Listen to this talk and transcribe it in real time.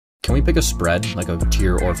Can we pick a spread, like a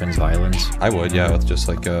tier Orphans Violence? I would, yeah, with just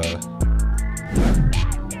like this?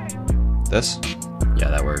 Yeah,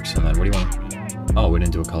 that works. And then what do you want? Oh, we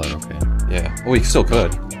didn't do a color, okay. Yeah. Oh, we still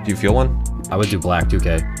could. Do you feel one? I would do black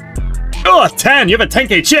 2K. Oh, 10! You have a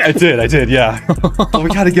 10K chip! I did, yeah. Well, we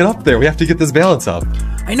gotta get up there. We have to get this balance up.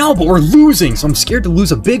 I know, but we're losing, so I'm scared to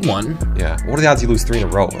lose a big one. Yeah. What are the odds you lose 3 in a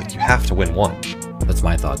row? Like, you have to win 1. That's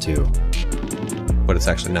my thought, too. But it's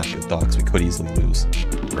actually not good thought, because we could easily lose.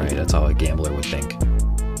 Right, that's how a gambler would think.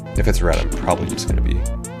 If it's red, I'm probably just gonna be...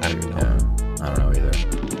 I don't even know. Yeah, I don't know either.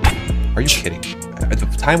 Are you kidding? At the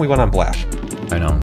time we went on black. I know.